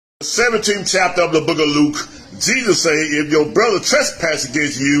17th chapter of the book of Luke, Jesus said, if your brother trespass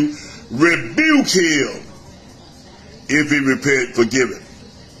against you, rebuke him. If he repent, forgive him.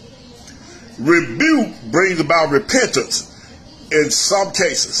 Rebuke brings about repentance in some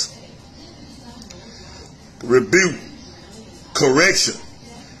cases. Rebuke, correction.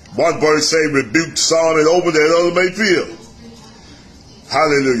 One verse say, rebuke son and over that other may feel.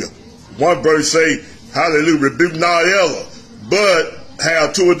 Hallelujah. One verse say, hallelujah, rebuke not ever, but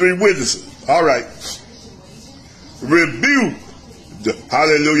have 2 or 3 witnesses. All right. Rebuke.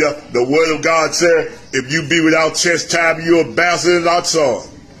 Hallelujah. The word of God said, if you be without chastisement, you are a bastard and not son.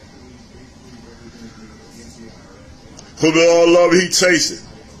 Who the Lord love, he chasteneth.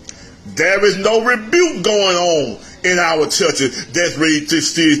 There is no rebuke going on in our churches. That's really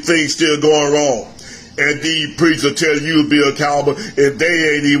things still going wrong. And these preachers tell you to be accountable, and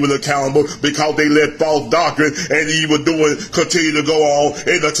they ain't even accountable because they let false doctrine and evil doing continue to go on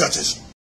in the churches.